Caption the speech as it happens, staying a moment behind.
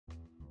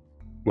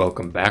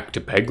Welcome back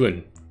to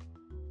Peglin.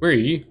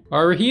 We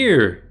are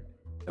here!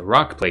 The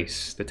rock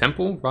place. The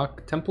temple?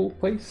 Rock temple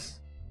place?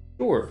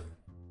 Sure.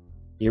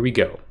 Here we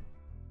go.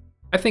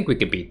 I think we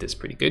could beat this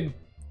pretty good.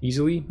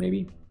 Easily,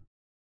 maybe?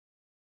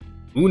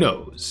 Who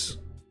knows?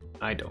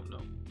 I don't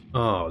know.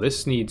 Oh,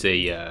 this needs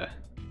a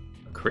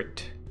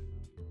crit.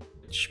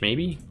 Which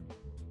maybe?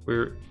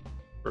 We're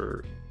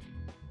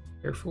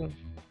careful.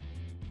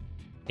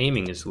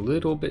 Aiming is a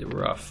little bit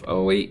rough.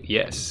 Oh wait,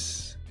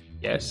 yes.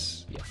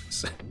 Yes,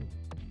 yes.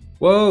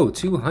 Whoa,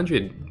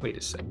 200. Wait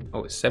a second.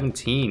 Oh, it's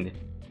 17.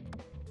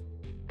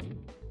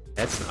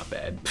 That's not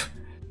bad.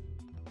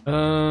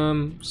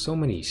 So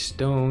many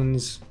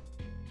stones.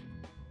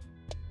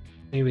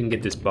 Maybe we can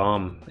get this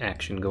bomb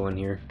action going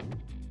here.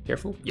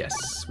 Careful.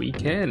 Yes, we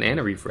can.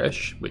 And a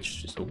refresh,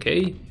 which is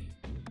okay.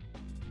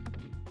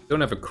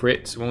 Don't have a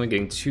crit, so we're only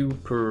getting 2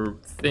 per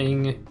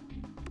thing.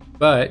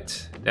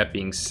 But, that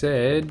being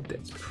said,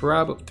 that's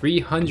probably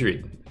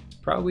 300. It's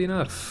probably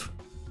enough.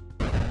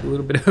 A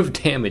little bit of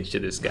damage to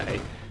this guy.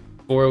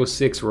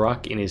 406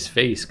 rock in his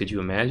face, could you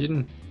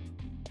imagine?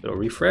 Little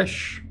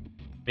refresh,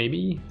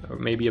 maybe? Or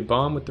maybe a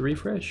bomb with the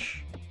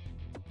refresh?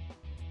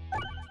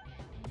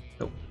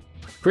 Nope.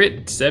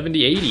 Crit,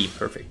 70, 80,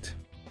 perfect.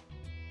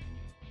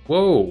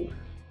 Whoa. What's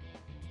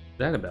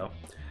that about?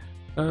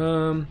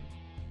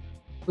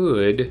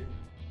 Could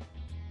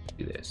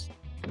do this.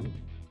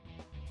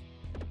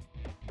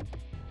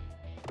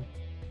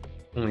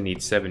 Only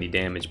need 70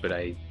 damage, but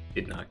I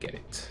did not get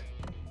it.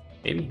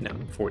 Maybe? No,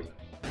 40.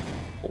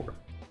 4.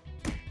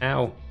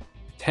 Ow.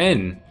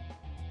 10!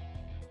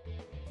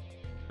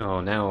 Oh,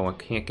 now I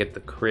can't get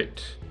the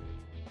crit.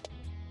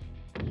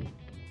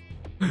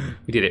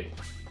 We did it.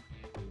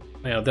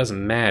 Well, it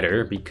doesn't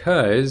matter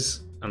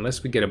because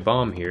unless we get a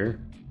bomb here...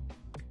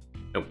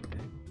 Nope.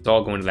 It's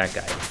all going to that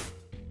guy.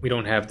 We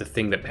don't have the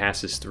thing that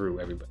passes through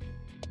everybody.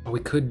 Oh, we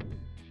could...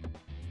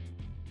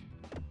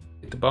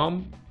 Get the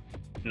bomb?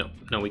 No,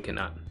 no we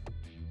cannot.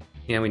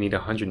 Yeah, we need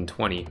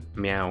 120.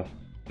 Meow.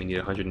 We need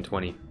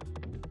 120.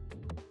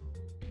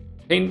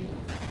 Pain.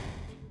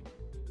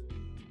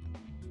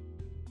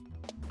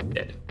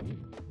 Dead.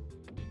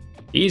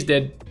 He's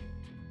dead.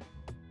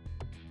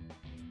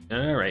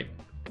 Alright.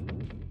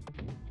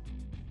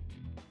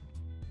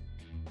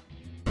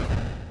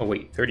 Oh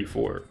wait,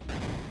 34.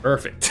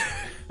 Perfect.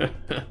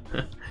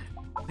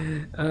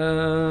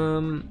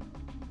 A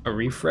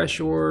refresh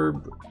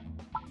orb.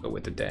 Go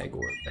with the dag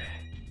orb.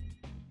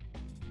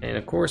 And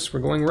of course, we're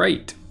going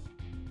right.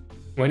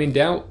 When in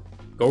doubt,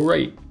 go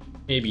right.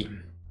 Maybe.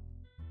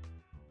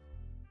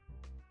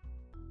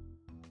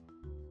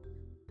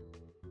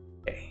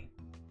 Okay.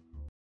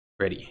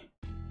 Ready.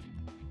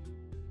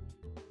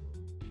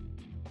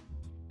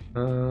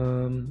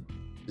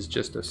 It's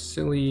just a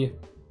silly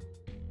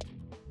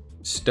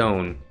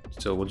stone.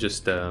 So we'll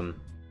just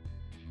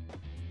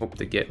hope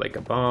to get like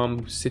a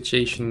bomb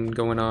situation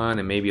going on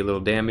and maybe a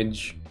little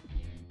damage.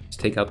 Just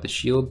take out the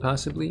shield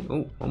possibly.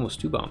 Oh, almost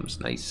 2 bombs.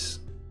 Nice.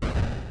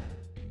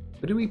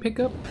 What did we pick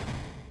up?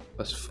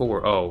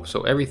 +4. Oh,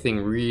 so everything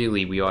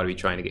really we ought to be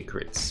trying to get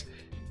crits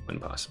when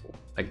possible.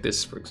 Like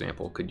this, for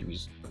example, could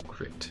use a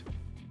crit.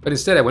 But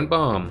instead I went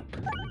bomb.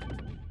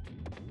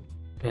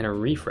 And a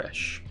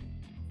refresh.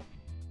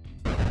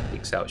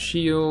 Takes out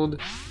shield,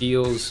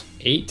 deals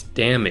 8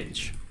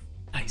 damage.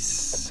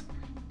 Nice.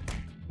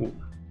 Ooh,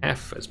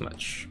 half as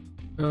much.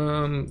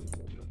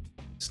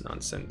 It's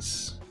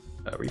nonsense.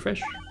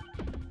 Refresh?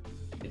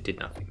 It did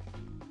nothing.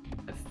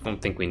 I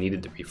don't think we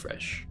needed the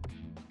refresh.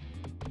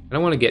 I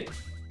don't want to get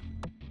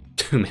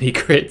too many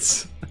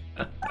crits.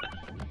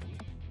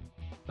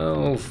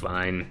 Oh,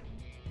 fine.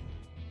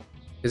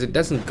 Because it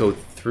doesn't go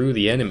through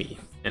the enemy,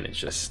 and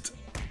it's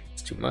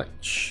too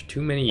much.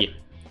 Too many.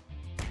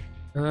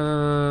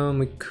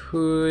 We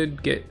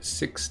could get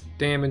 6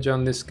 damage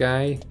on this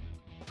guy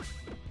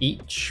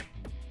each.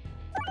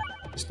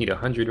 Just need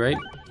 100, right?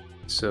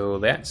 So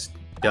that's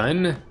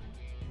done.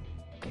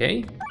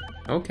 Okay.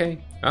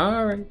 Okay.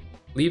 All right.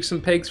 Leave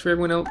some pegs for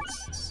everyone else.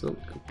 So,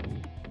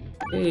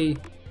 hey.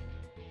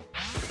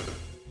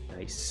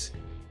 Nice.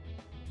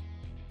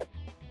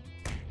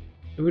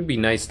 It would be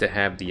nice to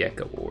have the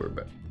echo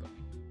orb.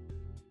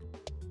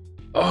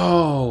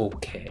 Oh,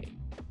 okay.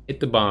 Hit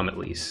the bomb at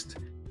least.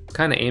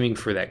 Kind of aiming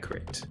for that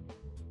crit.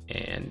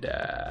 And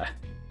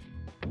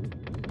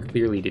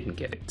clearly didn't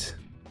get it.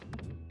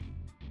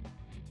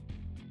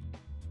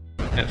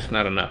 That's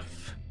not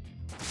enough.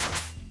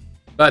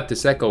 But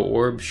this echo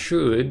orb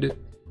should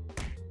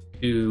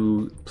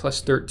do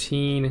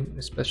 +13,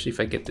 especially if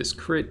I get this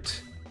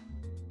crit.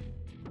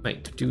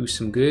 Might do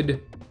some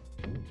good.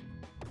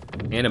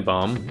 And a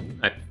bomb.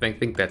 I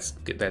think that's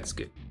good. That's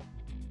good.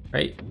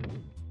 Right?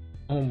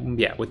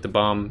 Yeah, with the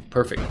bomb.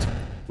 Perfect.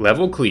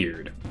 Level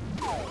cleared.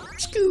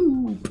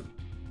 Scoop!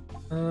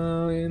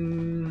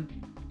 And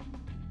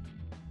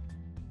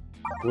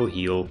we'll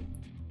heal.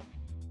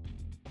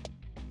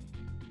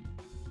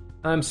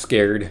 I'm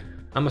scared.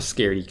 I'm a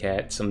scaredy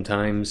cat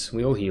sometimes.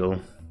 We'll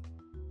heal.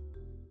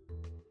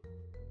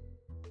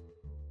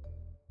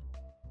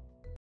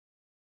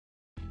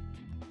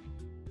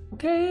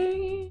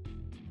 Okay.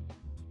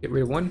 Get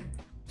rid of one.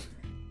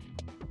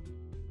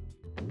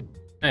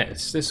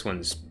 Yes, this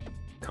one's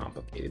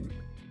complicated.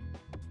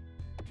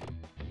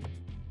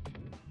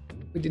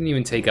 We didn't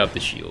even take out the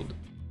shield.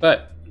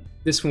 But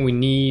this one we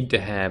need to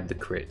have the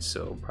crit,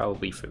 so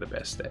probably for the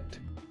best that.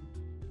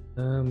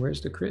 Where's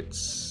the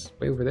crits?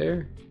 Way over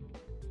there?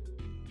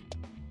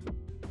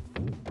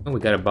 Oh, we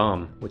got a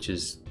bomb, which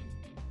is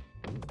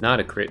not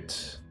a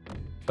crit,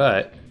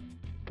 but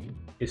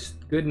it's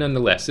good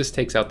nonetheless. This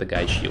takes out the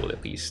guy's shield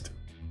at least.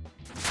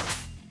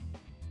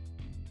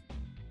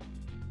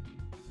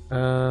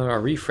 Our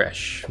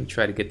refresh. We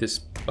try to get this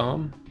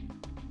bomb.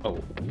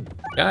 Oh,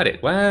 got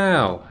it.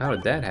 Wow, how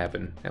did that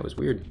happen? That was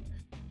weird.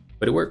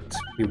 But it worked.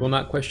 We will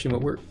not question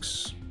what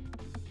works.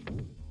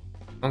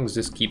 As long as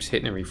this keeps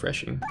hitting and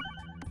refreshing.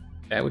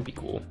 That would be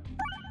cool.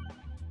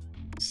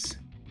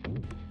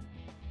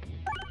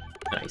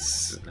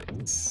 Nice,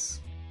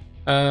 nice.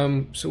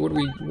 So what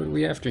are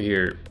we after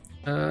here?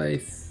 I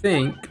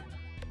think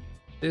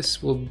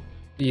this will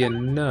be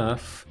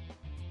enough.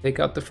 Take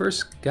out the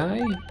first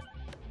guy?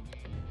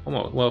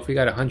 Almost. Well, if we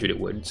got 100 it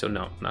would, so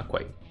no, not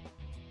quite.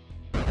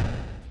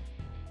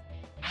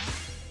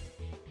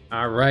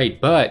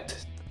 Alright,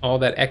 but all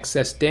that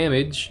excess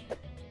damage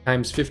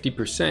times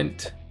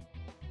 50%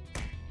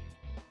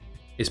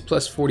 is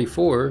plus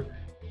 44.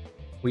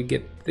 We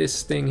get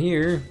this thing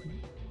here,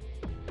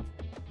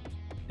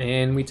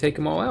 and we take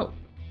them all out,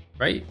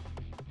 right?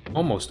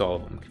 Almost all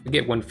of them. If we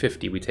get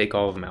 150, we take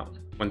all of them out.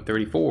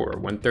 134,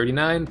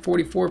 139,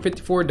 44,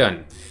 54,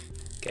 done.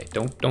 Okay,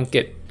 don't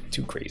get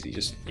too crazy.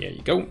 Just, there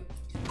you go.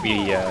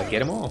 We get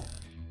them all.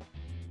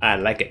 I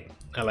like it.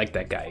 I like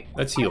that guy.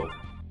 Let's heal.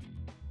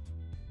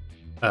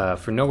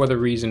 For no other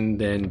reason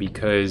than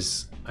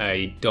because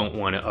I don't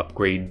want to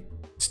upgrade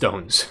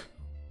stones.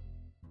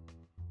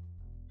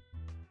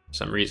 For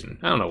some reason.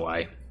 I don't know why.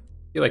 I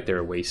feel like they're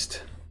a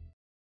waste.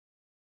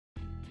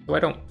 So I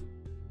don't...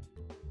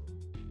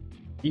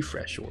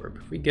 Refresh orb.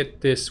 If we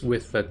get this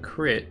with a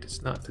crit,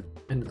 it's not the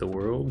end of the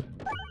world.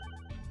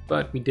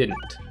 But we didn't.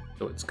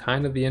 So it's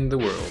kind of the end of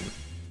the world.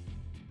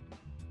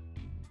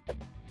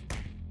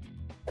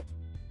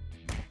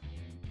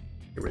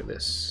 Get rid of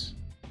this.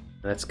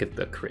 Let's get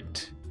the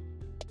crit.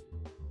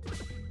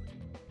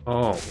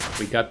 Oh,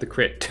 we got the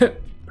crit.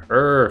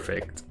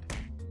 Perfect.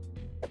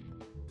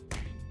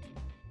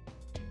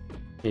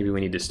 Maybe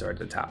we need to start at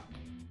the top.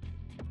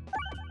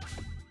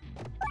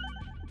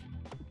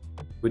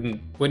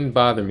 Wouldn't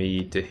bother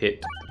me to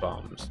hit the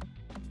bombs.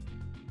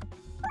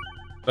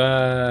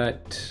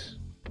 But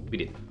we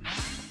didn't.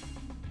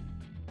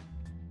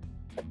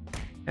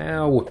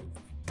 Ow.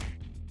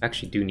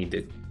 Actually do need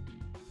to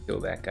kill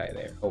that guy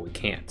there. Oh, we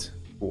can't.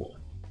 Cool.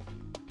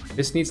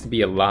 This needs to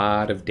be a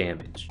lot of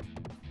damage.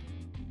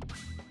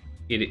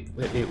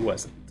 It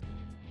wasn't.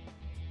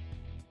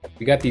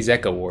 We got these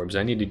echo orbs.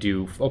 I need to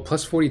do... Oh,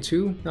 plus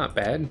 42? Not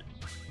bad.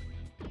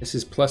 This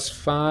is plus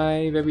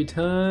 5 every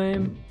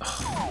time.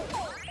 Oh.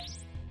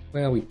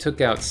 Well, we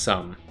took out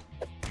some.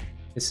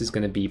 This is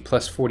going to be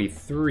plus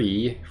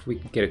 43 if we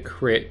can get a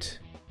crit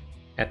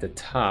at the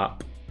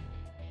top.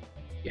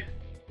 Yeah.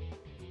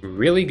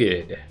 Really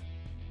good.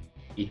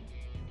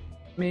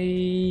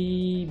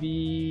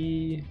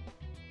 Maybe...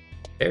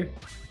 There?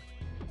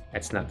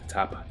 That's not the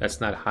top.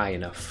 That's not high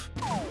enough.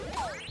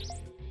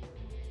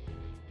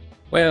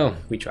 Well,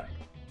 we tried.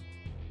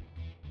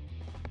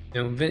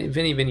 You know,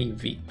 Vinny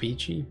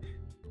Vici.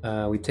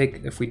 We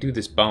take, if we do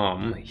this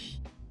bomb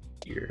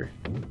here,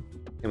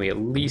 then we at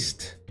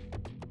least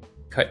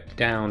cut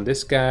down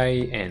this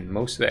guy and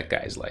most of that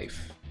guy's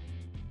life.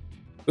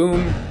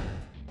 Boom.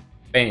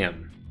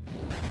 Bam.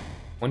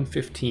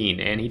 115,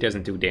 and he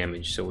doesn't do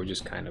damage, so we're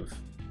just kind of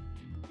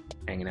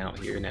hanging out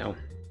here now.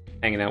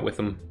 Hanging out with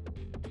him.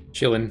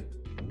 Chilling.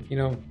 You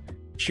know,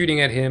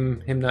 shooting at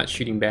him, him not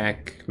shooting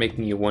back,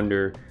 making you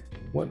wonder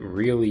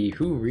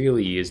who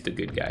really is the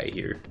good guy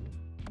here?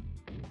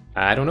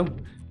 I don't know,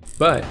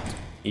 but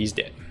he's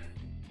dead.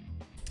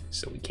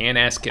 So we can't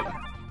ask him.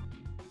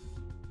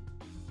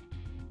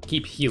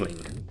 Keep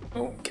healing.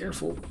 Oh,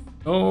 careful.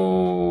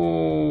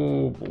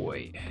 Oh,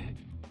 boy.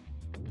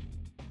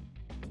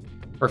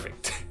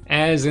 Perfect.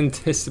 As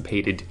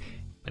anticipated.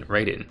 Went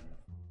right in.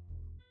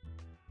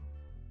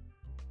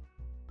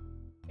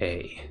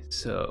 Okay,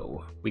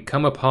 so we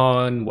come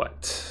upon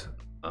what?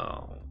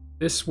 Oh,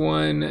 this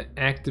one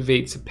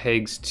activates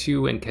pegs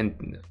too and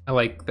can... I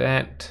like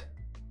that.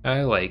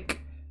 I like...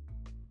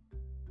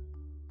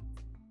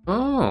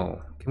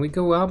 Oh, can we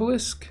go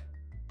obelisk?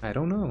 I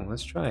don't know.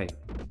 Let's try.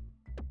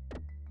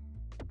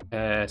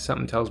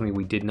 Something tells me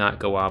we did not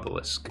go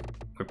obelisk.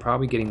 We're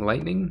probably getting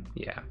lightning?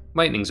 Yeah,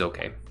 lightning's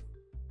okay.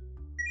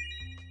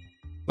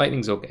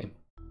 Lightning's okay.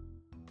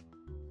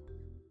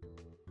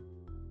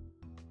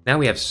 Now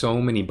we have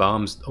so many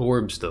bombs,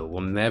 orbs though.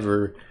 We'll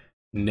never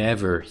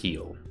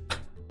heal.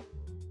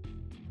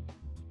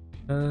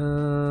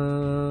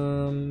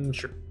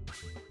 Sure.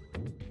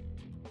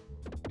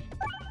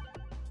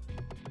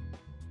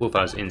 Well, if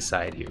I was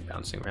inside here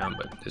bouncing around,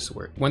 but this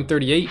will work.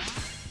 138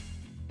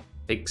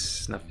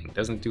 takes nothing.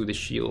 Doesn't do the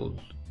shield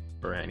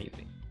or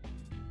anything.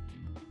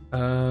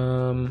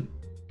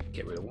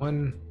 Get rid of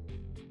one.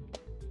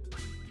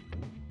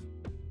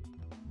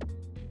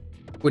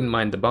 Wouldn't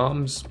mind the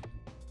bombs.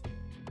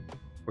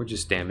 Or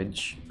just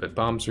damage, but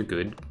bombs are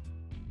good.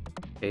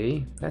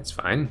 Okay, that's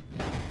fine.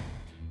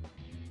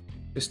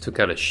 Just took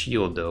out a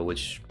shield though,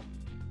 which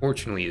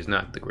fortunately is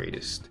not the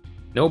greatest.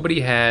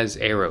 Nobody has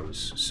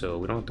arrows, so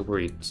we don't have to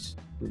worry too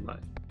much about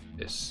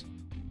this.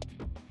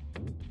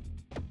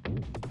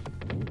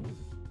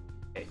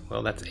 Okay,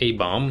 well that's a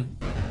bomb.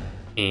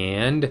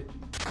 And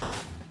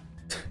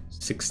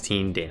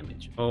 16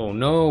 damage. Oh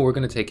no, we're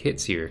gonna take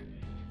hits here.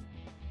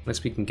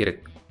 Unless we can get a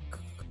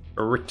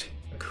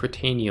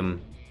critanium.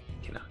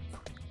 Cannot.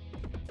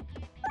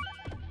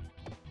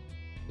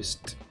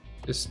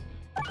 Just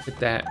hit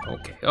that.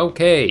 Okay,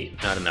 okay,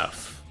 not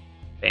enough.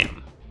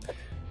 Bam.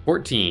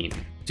 14,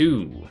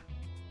 2.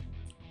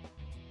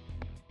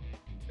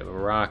 Have a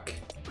rock.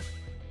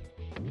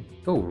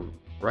 Go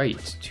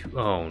right.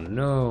 Oh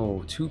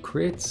no, 2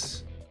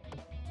 crits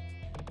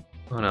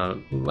on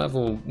a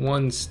level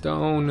 1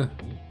 stone,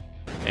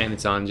 and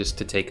it's on just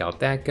to take out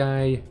that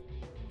guy.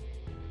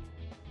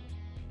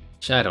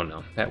 I don't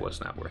know, that was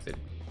not worth it.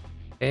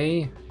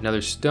 Okay,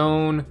 another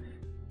stone.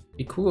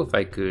 Be cool if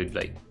I could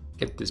like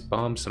get this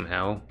bomb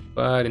somehow,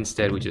 but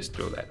instead we just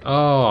throw that.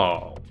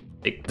 Oh,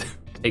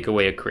 take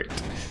away a crit.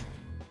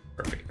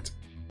 Perfect.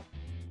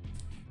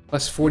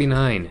 Plus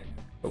 49,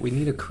 but we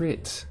need a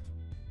crit.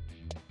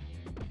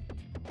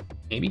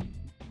 Maybe?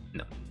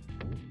 No.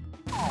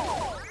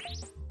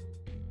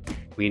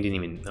 We didn't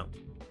even know.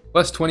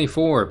 Plus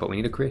 24, but we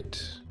need a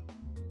crit.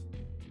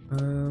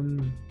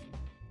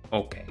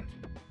 Okay.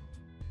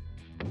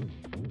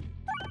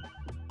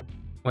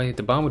 Wait,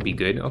 the bomb would be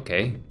good.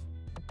 Okay.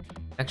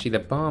 Actually,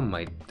 that bomb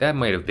might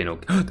have been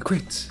okay. The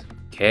crits.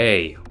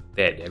 Okay,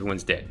 dead.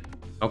 Everyone's dead.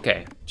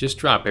 Okay, just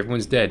drop.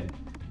 Everyone's dead.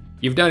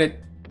 You've done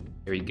it.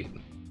 Very good.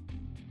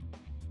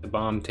 The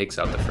bomb takes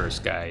out the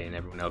first guy, and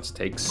everyone else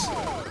takes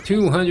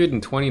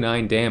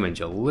 229 damage.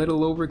 A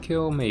little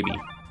overkill, maybe.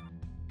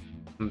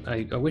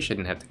 I wish I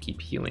didn't have to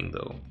keep healing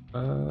though.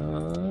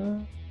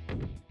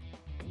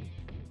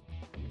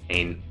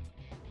 Pain.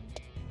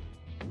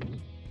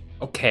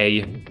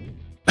 Okay.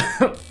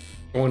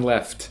 Going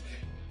left.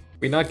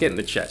 We're not getting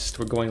the chest.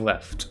 We're going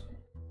left.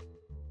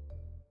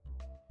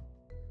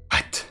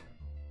 What?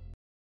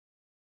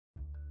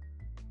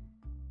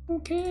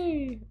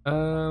 Okay.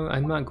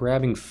 I'm not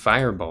grabbing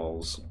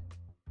fireballs.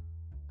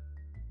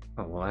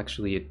 Oh well,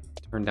 actually, it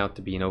turned out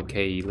to be an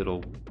okay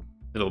little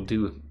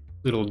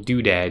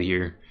doodad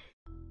here.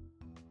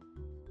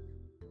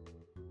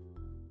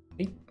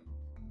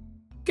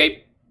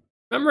 Okay,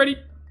 I'm ready.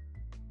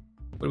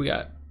 What do we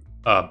got?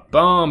 A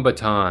bomb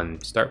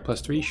baton. Start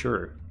plus 3,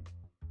 sure.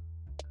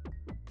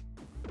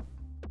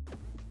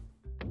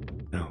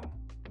 No,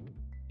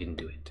 didn't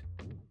do it.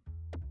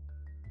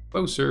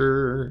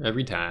 Closer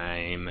every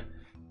time.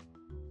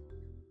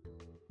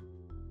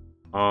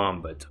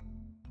 Bomb baton.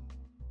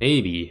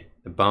 Maybe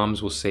the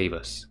bombs will save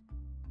us.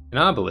 An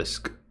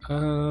obelisk.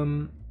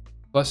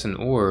 Plus an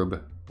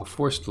orb. We'll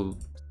force the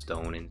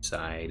stone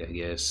inside, I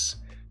guess.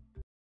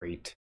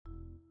 Great.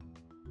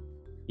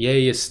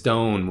 Yay, a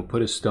stone. We'll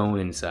put a stone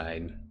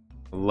inside.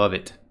 Love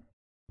it.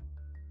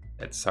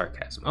 That's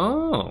sarcasm.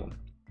 Oh!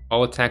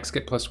 All attacks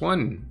get plus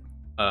 1.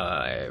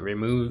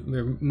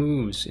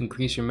 Removes.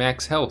 Increase your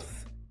max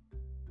health.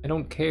 I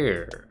don't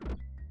care.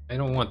 I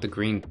don't want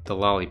the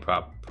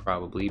lollipop,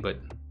 probably, but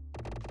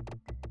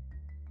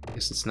I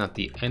guess it's not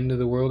the end of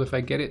the world if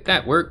I get it.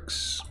 That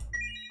works.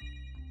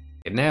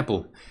 An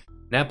apple.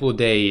 An apple a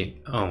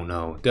day, oh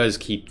no, does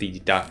keep the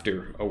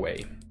doctor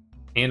away.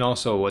 And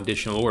also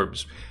additional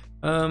orbs.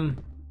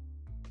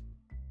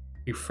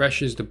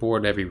 Refreshes the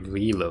board every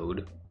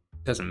reload.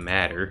 Doesn't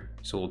matter,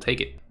 so we'll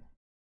take it.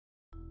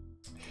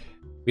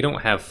 We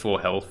don't have full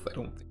health, I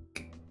don't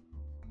think.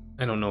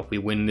 I don't know if we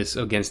win this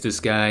against this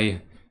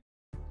guy.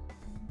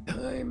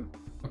 Time.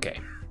 Okay.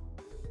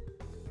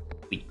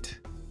 Wheat.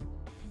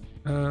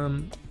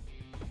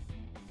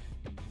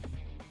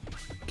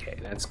 Okay,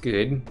 that's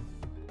good.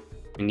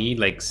 We need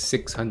like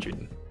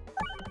 600.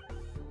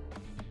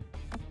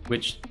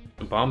 Which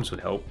the bombs would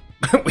help.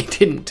 We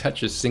didn't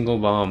touch a single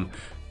bomb.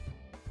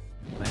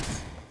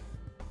 Let's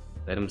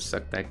let him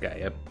suck that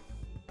guy up.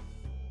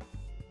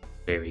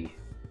 Very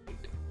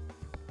good.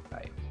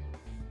 Right.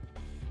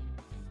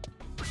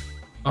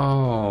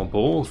 Oh,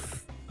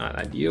 both. Not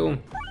ideal.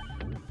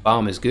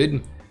 Bomb is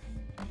good.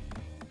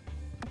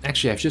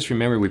 Actually, I've just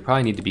remembered we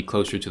probably need to be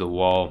closer to the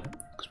wall,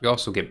 because we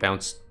also get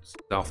bounced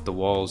off the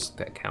walls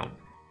that count.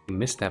 We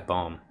missed that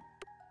bomb.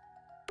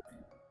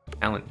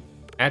 Talent.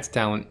 That's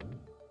talent.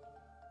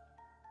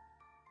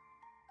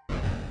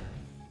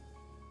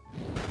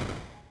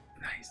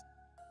 Nice.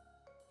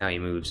 Now he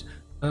moves.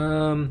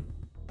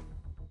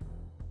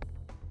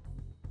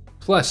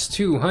 Plus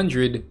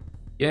 200.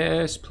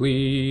 Yes,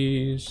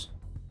 please.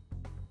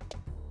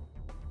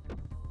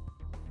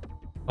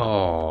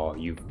 Oh,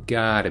 you've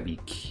gotta be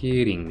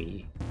kidding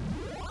me.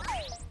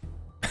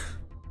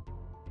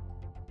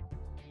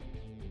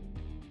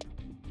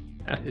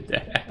 How did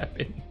that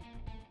happen?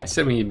 I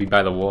said we need to be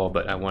by the wall,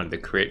 but I wanted the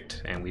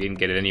crit, and we didn't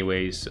get it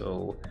anyway,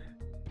 so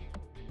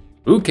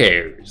who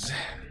cares?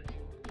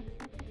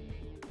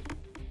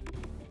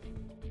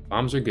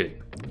 Bombs are good.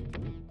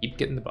 Keep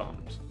getting the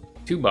bombs.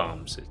 2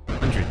 bombs is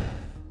 100.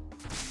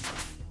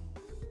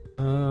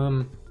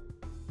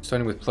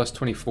 Starting with plus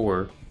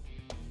 24,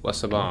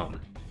 plus a bomb,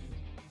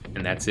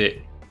 and that's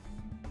it.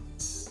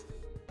 It's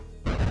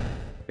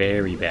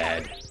very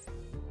bad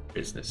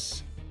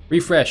business.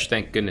 Refresh,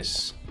 thank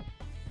goodness.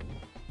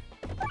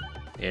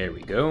 There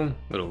we go.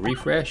 Little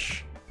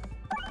refresh.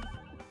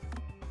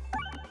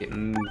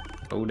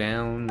 Go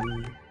down.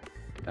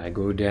 I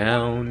go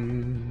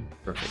down.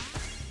 Perfect.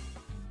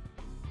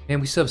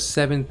 And we still have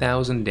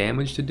 7,000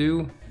 damage to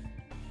do.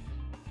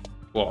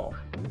 Wall.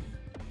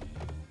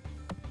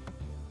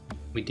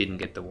 We didn't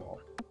get the wall.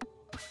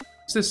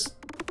 Is this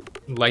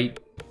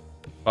light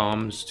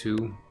bombs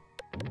too?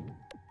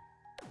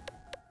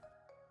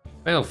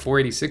 Well,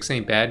 486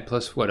 ain't bad.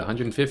 Plus what,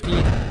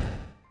 150?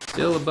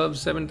 Still above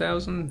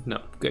 7,000?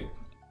 No, good.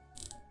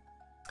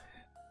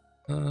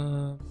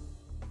 Bomb?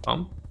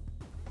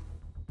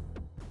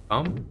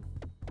 Bomb?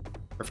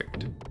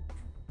 Perfect.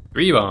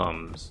 3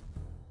 bombs.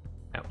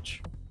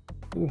 Ouch.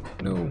 Ooh,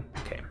 no.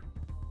 Okay.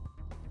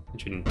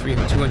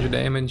 200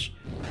 damage.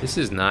 This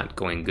is not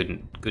going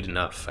good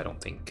enough, I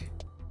don't think.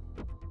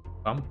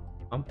 Bomb?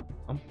 Bomb?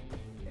 Bomb?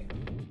 Okay.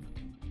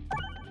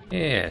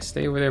 Yeah,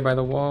 stay over there by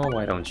the wall,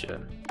 why don't you?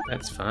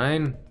 That's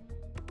fine.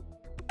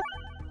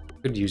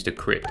 Could use the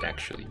crit,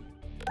 actually.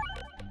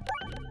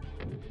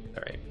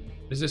 Alright.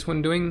 What is this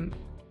one doing?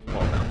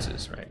 Wall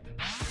bounces, right.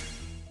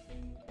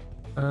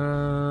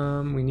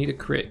 We need a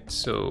crit,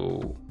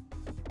 so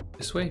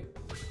this way?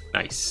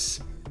 Nice.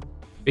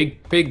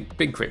 Big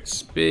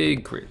crits.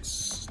 Big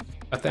crits.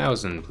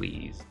 1,000,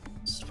 please.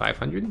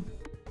 500?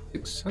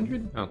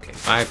 600? Okay,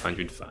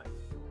 500, fine.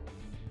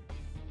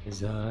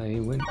 As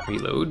I went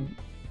reload.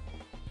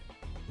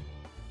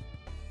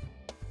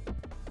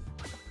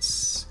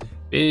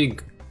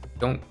 Big. We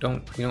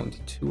don't do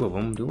 2 of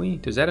them, do we?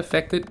 Does that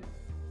affect it?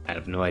 I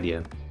have no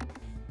idea.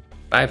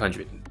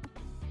 500.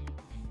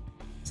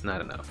 It's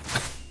not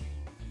enough.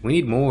 We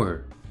need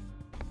more.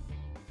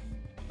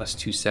 Plus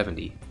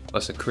 270.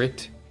 Plus a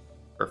crit.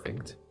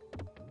 Perfect.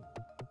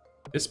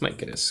 This might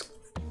get us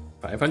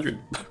 500.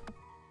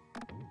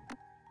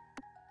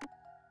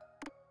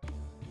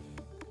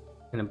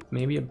 And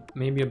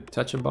maybe a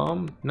touch of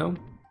bomb? No?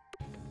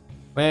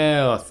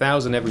 Well,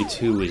 1,000 every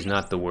 2 is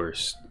not the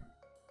worst.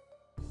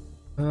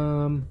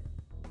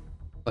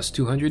 Plus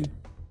 200,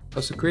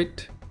 plus a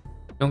crit.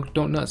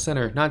 Don't not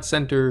center, not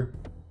center.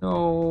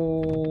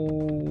 No.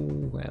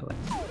 Well,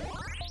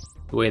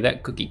 the way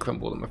that cookie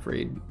crumbled, I'm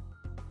afraid.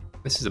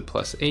 This is a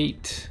plus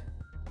 8.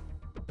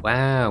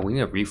 Wow, we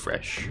need a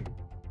refresh.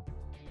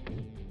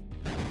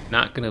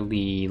 Not gonna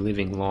be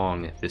living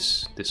long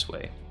this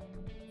way.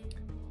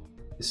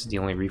 This is the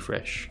only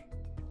refresh.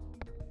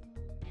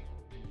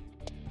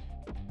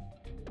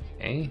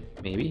 Okay,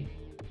 maybe,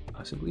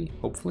 possibly,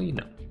 hopefully,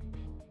 no.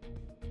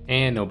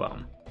 And no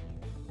bomb.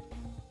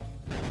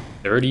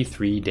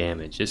 33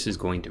 damage. This is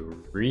going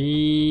to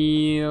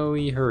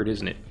really hurt,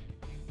 isn't it?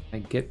 I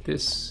get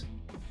this.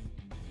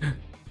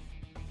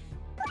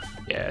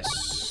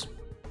 Yes.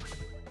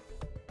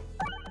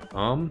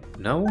 Bomb?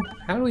 No?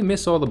 How do we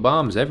miss all the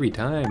bombs every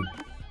time?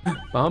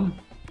 Bomb?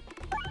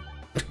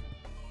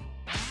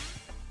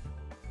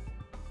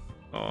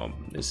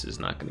 This is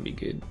not gonna be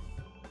good.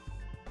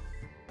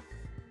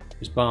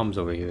 There's bombs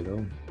over here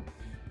though.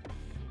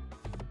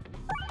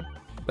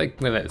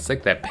 It's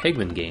like that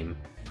Peglin game.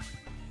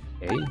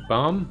 Okay,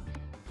 bomb.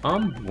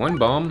 Bomb. 1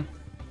 bomb.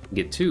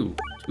 Get 2.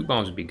 2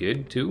 bombs would be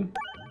good. 2.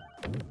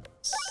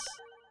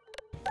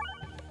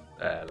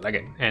 Like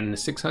it. And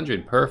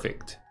 600.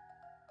 Perfect.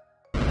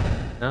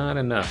 Not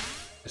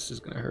enough. This is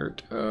gonna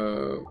hurt.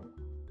 Oh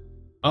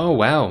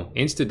wow.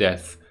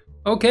 Insta-death.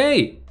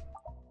 Okay.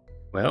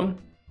 Well.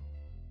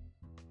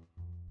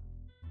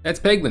 That's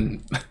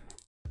Peglin.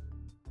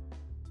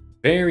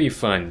 Very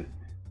fun.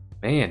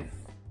 Man.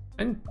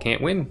 I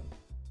can't win.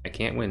 I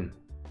can't win.